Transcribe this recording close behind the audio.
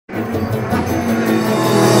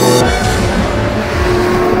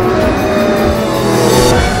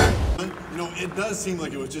seem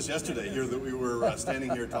like it was just yesterday here that we were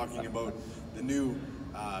standing here talking about the new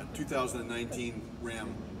 2019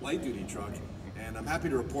 Ram light duty truck, and I'm happy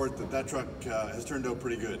to report that that truck has turned out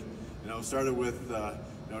pretty good. You know, started with a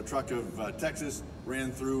truck of Texas,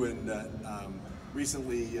 ran through, and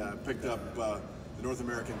recently picked up the North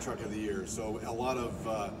American Truck of the Year. So a lot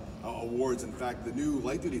of awards. In fact, the new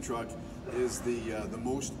light duty truck is the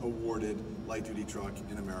most awarded light duty truck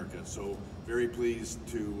in America. So very pleased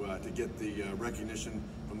to get the recognition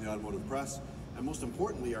from the automotive press, and most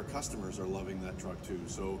importantly, our customers are loving that truck too.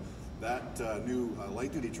 So that new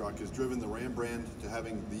light duty truck has driven the Ram brand to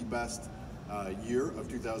having the best year of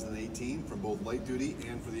 2018 from both light duty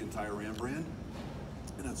and for the entire Ram brand.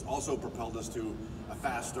 And it's also propelled us to a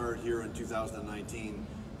fast start here in 2019,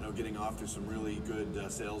 getting off to some really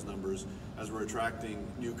good sales numbers as we're attracting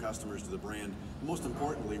new customers to the brand. Most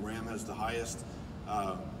importantly, Ram has the highest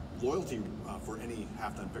loyalty for any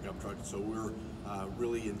half-ton pickup truck, so we're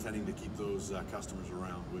really intending to keep those customers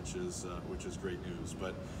around, which is great news.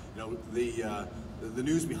 But the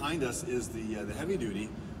news behind us is the heavy duty.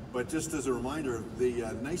 But just as a reminder,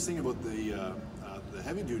 the nice thing about the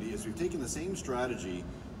heavy duty is we've taken the same strategy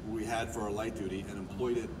we had for our light duty and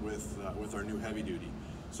employed it with our new heavy duty.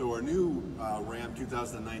 So our new Ram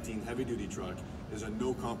 2019 heavy duty truck is a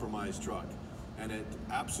no compromise truck, and it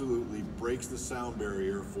absolutely breaks the sound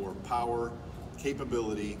barrier for power,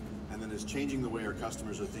 capability, and then is changing the way our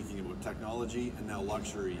customers are thinking about technology and now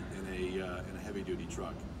luxury in a heavy duty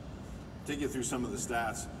truck. Take you through some of the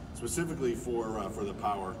stats specifically for the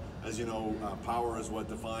power. As you know, power is what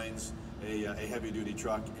defines a heavy duty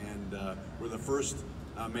truck, and we're the first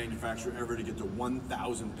manufacturer ever to get to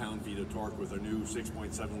 1,000 pound-feet of torque with our new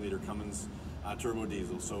 6.7 liter Cummins turbo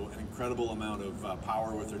diesel. So an incredible amount of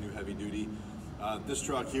power with our new heavy duty. This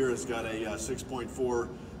truck here has got a 6.4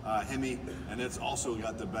 Hemi, and it's also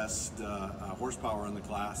got the best horsepower in the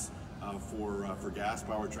class for gas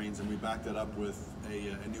powertrains, and we backed that up with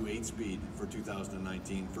a new 8-speed for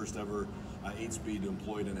 2019, first ever 8-speed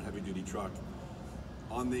employed in a heavy-duty truck.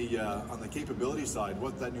 On the capability side,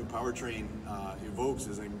 what that new powertrain evokes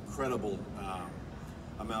is an incredible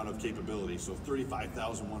amount of capability. So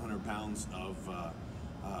 35,100 pounds of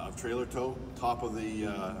trailer tow, top of the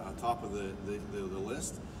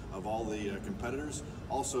list of all the competitors.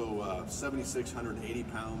 Also 7,680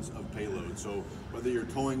 pounds of payload. So whether you're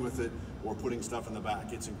towing with it or putting stuff in the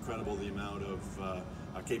back, it's incredible the amount of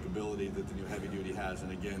capability that the new heavy duty has.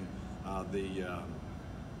 And again,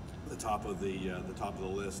 the top of the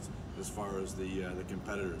list as far as the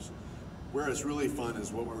competitors. Where it's really fun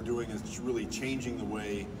is what we're doing is really changing the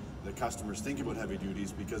way the customers think about heavy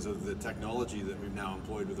duties because of the technology that we've now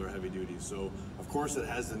employed with our heavy duties. So of course it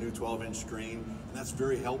has the new 12-inch screen, and that's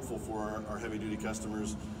very helpful for our heavy duty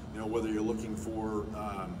customers. Whether you're looking for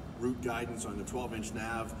route guidance on the 12-inch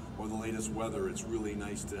nav or the latest weather, it's really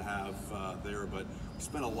nice to have there. But we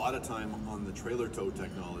spent a lot of time on the trailer tow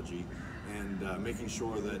technology and making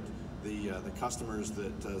sure that the customers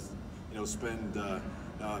that spend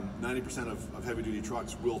 90% of heavy-duty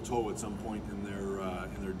trucks will tow at some point in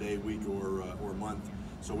their day, week, or month.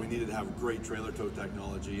 So we needed to have great trailer tow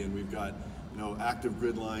technology, and we've got active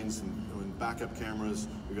grid lines and backup cameras.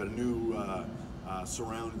 We've got a new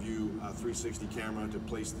surround view 360 camera to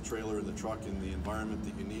place the trailer in the truck in the environment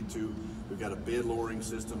that you need to. We've got a bed lowering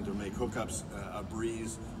system to make hookups a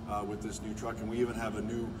breeze with this new truck, and we even have a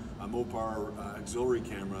new Mopar auxiliary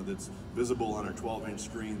camera that's visible on our 12-inch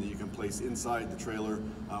screen that you can place inside the trailer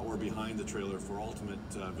or behind the trailer for ultimate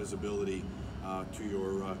visibility to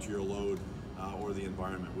your load or the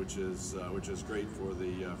environment, which is great for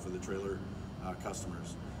the trailer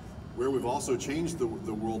customers. Where we've also changed the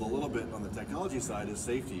world a little bit on the technology side is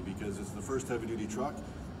safety, because it's the first heavy-duty truck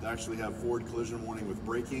to actually have forward collision warning with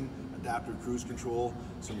braking, adaptive cruise control,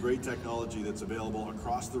 some great technology that's available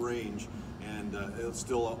across the range, and it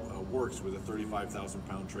still works with a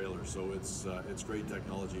 35,000-pound trailer. So it's great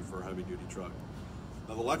technology for a heavy-duty truck.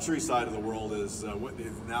 Now the luxury side of the world is what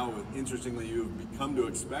now, interestingly, you've come to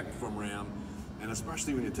expect from Ram. And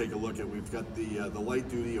especially when you take a look at, we've got the light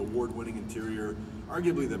duty award-winning interior,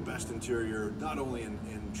 arguably the best interior, not only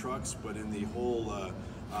in trucks, but in the whole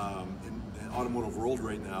in automotive world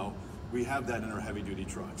right now. We have that in our heavy duty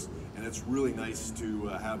trucks. And it's really nice to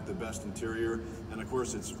have the best interior. And of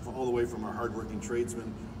course, it's all the way from our hardworking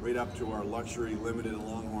tradesmen right up to our luxury limited and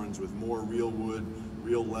Longhorns with more real wood,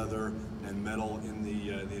 real leather, and metal in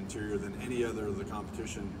the interior than any other of the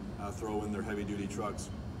competition throw in their heavy duty trucks.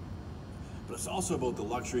 But it's also about the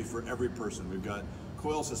luxury for every person. We've got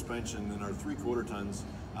coil suspension in our 3/4 tons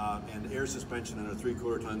and air suspension in our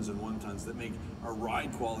 3/4 tons and 1 tons that make our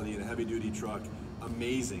ride quality in a heavy duty truck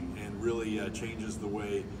amazing and really changes the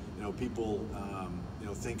way people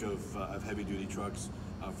think of heavy-duty trucks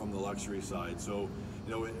from the luxury side. So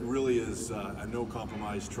it really is a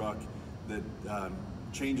no-compromise truck that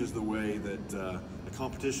changes the way that the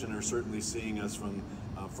competition are certainly seeing us from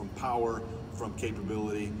power, from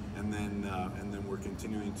capability, and then we're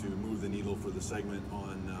continuing to move the needle for the segment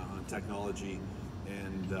on technology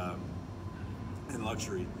and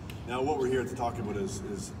luxury. Now, what we're here to talk about is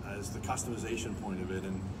the customization point of it,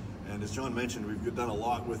 and as John mentioned, we've done a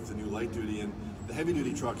lot with the new light duty, and the heavy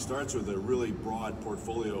duty truck starts with a really broad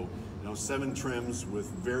portfolio. 7 trims with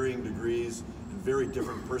varying degrees and very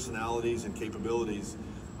different personalities and capabilities.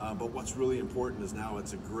 But what's really important is now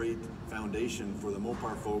it's a great foundation for the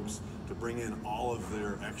Mopar folks to bring in all of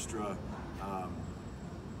their extra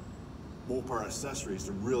Mopar accessories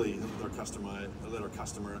to really let our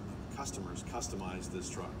customers customize this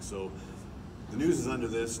truck. So the news is under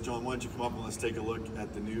this. John, why don't you come up and let's take a look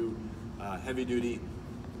at the new heavy-duty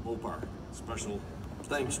Mopar special.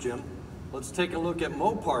 Thanks, Jim. Let's take a look at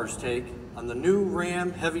Mopar's take on the new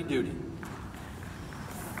Ram Heavy Duty.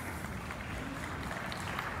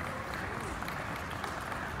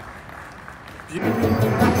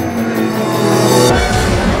 Beautiful.